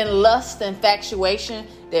 it could have been lust and infatuation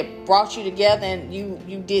that brought you together, and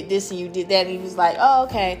you did this and you did that, and you was like, oh,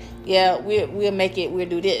 okay, yeah, we'll make it, we'll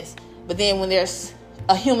do this. But then when there's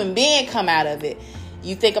a human being come out of it,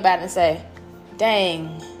 you think about it and say,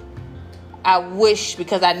 dang, I wish,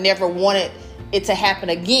 because I never wanted it to happen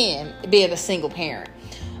again, being a single parent.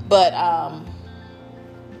 But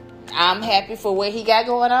I'm happy for what he got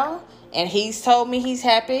going on, and he's told me he's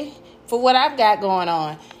happy for what I've got going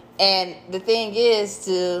on. And the thing is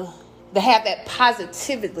to have that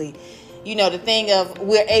positivity, the thing of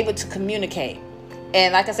we're able to communicate.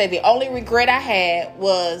 And like I said, the only regret I had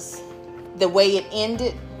was the way it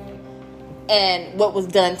ended and what was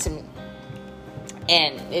done to me.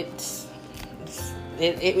 And it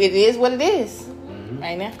is what it is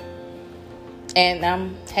right now. And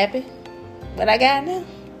I'm happy what I got now.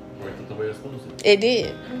 Worked the way it's supposed to. It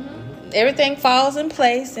did. Everything falls in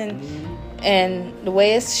place and the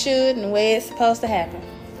way it should and the way it's supposed to happen.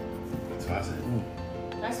 That's why I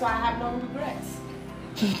said. That's why I have no regrets.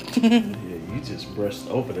 Yeah, you just brushed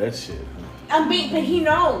over that shit. But he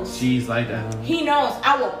knows. She's like that. He knows.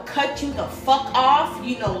 I will cut you the fuck off.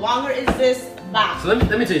 You no longer exist. Bye. So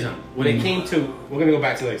let me tell you something. When it came to, we're gonna go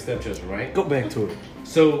back to like stepchildren, right? Go back to it.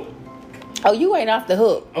 So. Oh, you ain't off the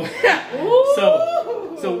hook.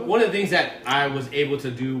 So one of the things that I was able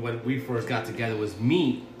to do when we first got together was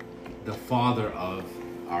meet the father of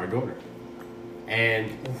our daughter.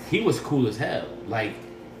 And he was cool as hell. Like,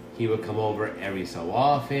 he would come over every so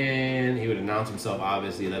often. He would announce himself,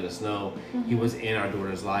 obviously, let us know he was in our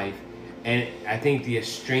daughter's life. And I think the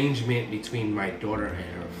estrangement between my daughter and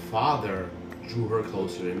her father drew her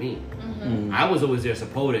closer to me. I was always there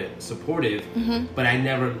supportive, but I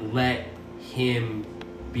never let him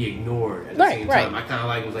be ignored at the same time. I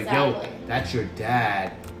kind of was like, yo, that's your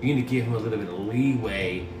dad. You need to give him a little bit of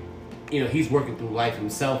leeway. He's working through life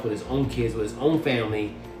himself with his own kids, with his own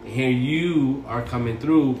family. And here you are coming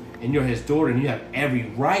through, and you're his daughter, and you have every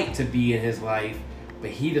right to be in his life, but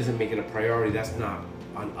he doesn't make it a priority. That's not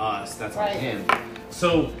on us. That's on him.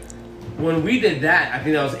 So when we did that, I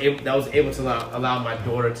think that was able to allow my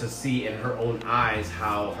daughter to see in her own eyes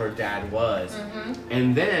how her dad was.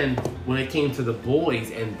 And then when it came to the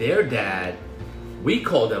boys and their dad, we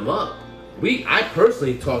called them up. I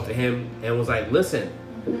personally talked to him and was like, listen,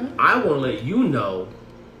 I want to let you know,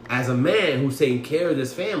 as a man who's taking care of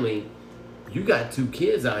this family, you got 2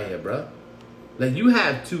 kids out here, bro. Like, you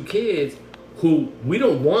have 2 kids who we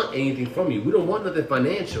don't want anything from you. We don't want nothing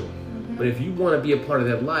financial. But if you want to be a part of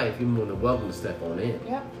their life, you're more than welcome to step on in.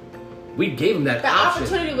 Yep. We gave him that option. The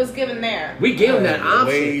opportunity was given there. We gave him that option.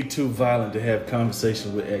 Way too violent to have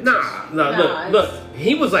conversations with exes. Nah, look.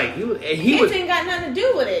 he was like, he kids was. ain't got nothing to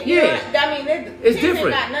do with it. You Yeah. know, I mean, It's kids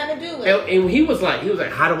different. ain't got nothing to do with it. And he was like,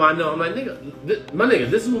 how do I know? I'm like, nigga, my nigga,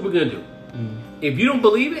 this is what we're gonna do. If you don't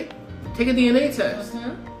believe it, take a DNA test.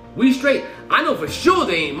 We straight. I know for sure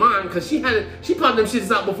they ain't mine because she popped them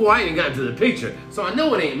shits out before I even got into the picture. So I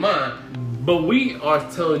know it ain't mine. But we are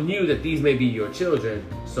telling you that these may be your children.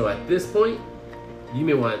 So at this point, you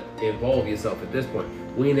may want to involve yourself at this point.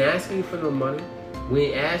 We ain't asking you for no money. We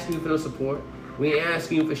ain't asking you for no support. We ain't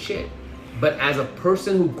asking you for shit. But as a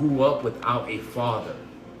person who grew up without a father,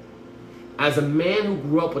 as a man who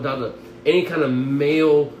grew up without any kind of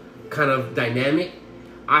male kind of dynamic,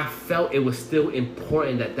 I felt it was still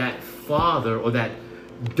important that that father or that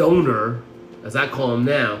donor, as I call him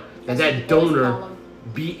now, that donor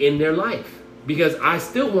be in their life. Because I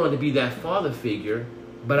still wanted to be that father figure,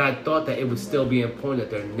 but I thought that it would still be important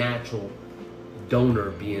that their natural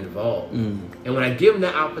donor be involved. And when I give him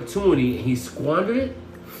that opportunity and he squandered it,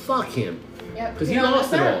 fuck him. Because he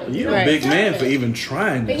lost it all. You're a big man for even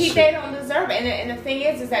trying But this they don't deserve it. And the thing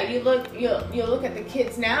is that you look at the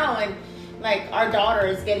kids now, and like our daughter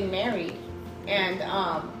is getting married, and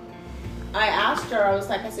I asked her, I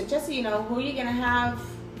said, Jessie, you know, who are you gonna have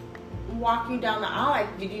walk you down the aisle?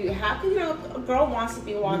 Like, did you have to? You know, a girl wants to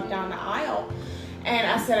be walked down the aisle. And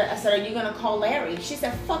I said, are you gonna call Larry? She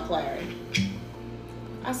said, fuck Larry.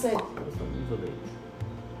 I said,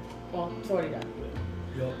 well, it's already done.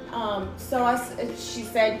 She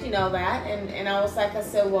said, you know that, and I was like, I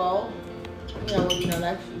said, well, you know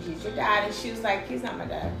that he's your dad, and she was like, he's not my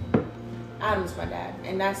dad. Adam's my dad,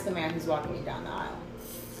 and that's the man who's walking me down the aisle.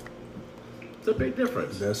 It's a big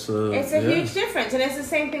difference. It's a huge difference, and it's the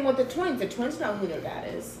same thing with the twins. The twins know who their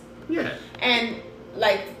dad is. Yeah. And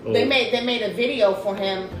like they made a video for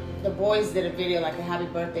him. The boys did a video, like a happy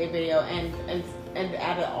birthday video, and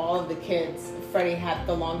out of all of the kids, Freddie had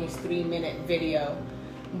the longest 3-minute video.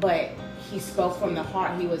 But he spoke from the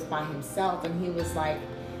heart. He was by himself, and he was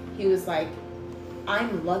like,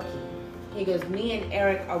 I'm lucky. He goes, me and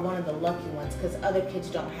Eric are one of the lucky ones because other kids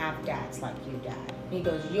don't have dads like you, Dad. And he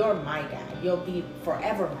goes, you're my dad. You'll be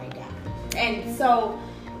forever my dad. And so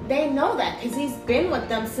they know that because he's been with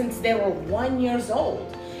them since they were 1 year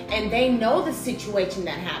old, and they know the situation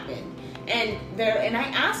that happened. And I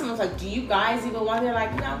asked them, I was like, do you guys even want? They're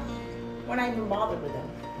like, no, we're not even bothered with them.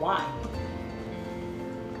 Why?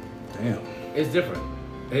 Damn. It's different.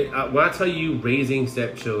 When I tell you raising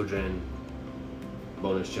stepchildren,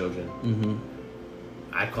 bonus children,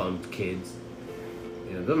 I call them kids.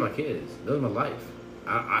 You know, those are my kids. Those are my life.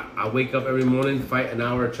 I wake up every morning, fight an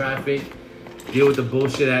hour of traffic, deal with the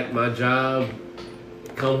bullshit at my job,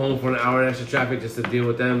 come home for an hour of extra traffic just to deal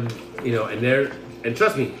with them. You know, and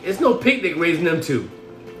trust me, it's no picnic raising them too.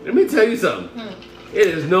 Let me tell you something. It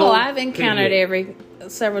is no. Oh, I've encountered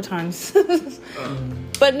several times.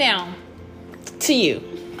 But now, to you.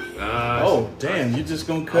 Oh, damn! You just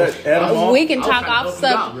gonna cut Adam off? We can talk off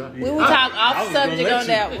subject. We will talk off subject on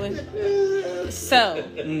that one. So,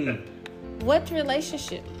 what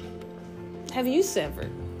relationship have you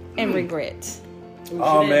severed and regret?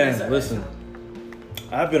 Oh man, listen.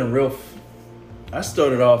 I've been I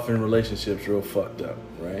started off in relationships real fucked up,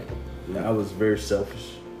 right? I was very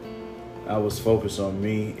selfish. I was focused on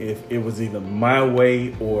me. If it was either my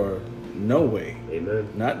way or no way. Amen.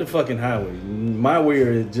 Not the fucking highway. My way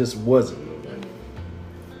or it just wasn't.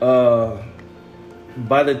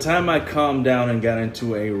 By the time I calmed down and got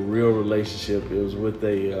into a real relationship, it was with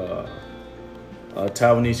a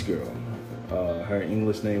Taiwanese girl. Her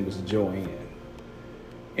English name was Joanne.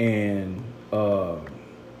 And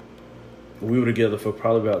we were together for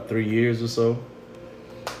probably about 3 years or so.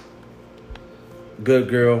 Good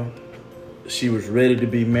girl. She was ready to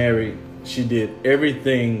be married. She did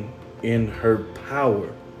everything in her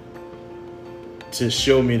power to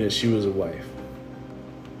show me that she was a wife.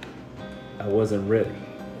 I wasn't ready.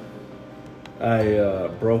 I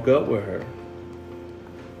broke up with her.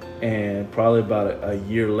 And probably about a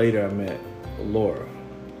year later, I met Laura.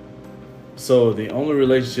 So the only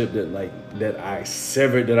relationship that I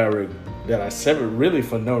severed really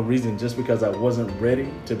for no reason, just because I wasn't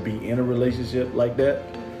ready to be in a relationship like that,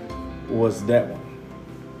 was that one.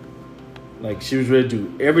 Like, she was ready to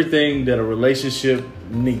do everything that a relationship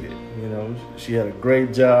needed. You know, she had a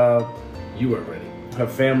great job. You weren't ready. Her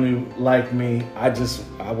family liked me. I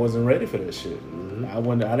wasn't ready for that shit. I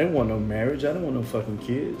didn't want no marriage. I didn't want no fucking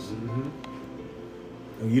kids.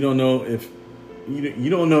 And you don't know if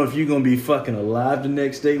you're gonna be fucking alive the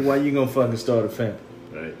next day. Why you gonna fucking start a family?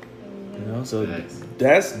 Right. You know, so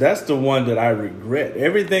that's the one that I regret.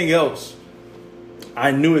 Everything else,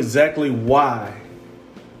 I knew exactly why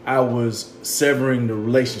I was severing the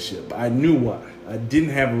relationship. I knew why. I didn't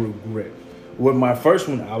have a regret. With my first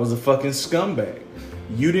one, I was a fucking scumbag.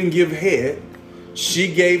 You didn't give head.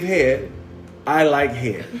 She gave head. I like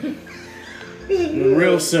head.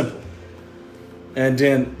 Real simple. And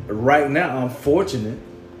then right now, I'm fortunate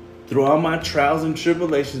through all my trials and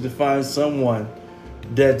tribulations to find someone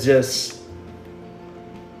that just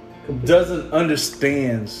doesn't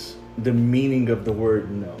understands the meaning of the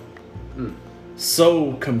word no.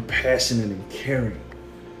 So compassionate and caring.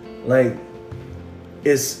 Like,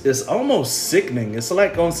 it's almost sickening. It's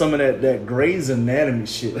like on some of that Grey's Anatomy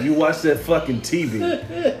shit. You watch that fucking TV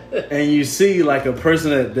and you see like a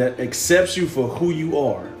person that accepts you for who you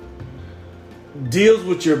are, deals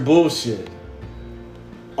with your bullshit,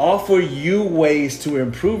 offer you ways to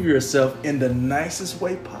improve yourself in the nicest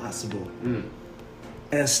way possible,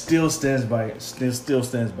 and still stands by it. Still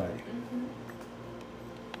stands by you.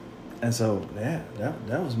 And so, yeah,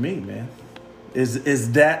 that was me, man.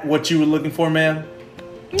 Is that what you were looking for, man?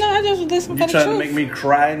 No, I just was listening You for the trying to truth. make me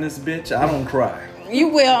cry in this bitch? I don't cry. You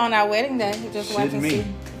will on our wedding day. You just watch Shit and me. see.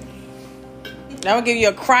 I'm gonna give you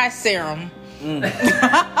a cry serum. Onions?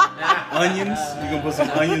 You gonna put some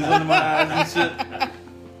onions under my eyes and shit?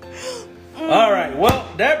 All right. Well,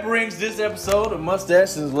 that brings this episode of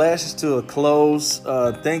Mustaches and Lashes to a close.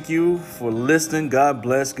 Thank you for listening. God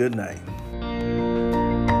bless. Good night.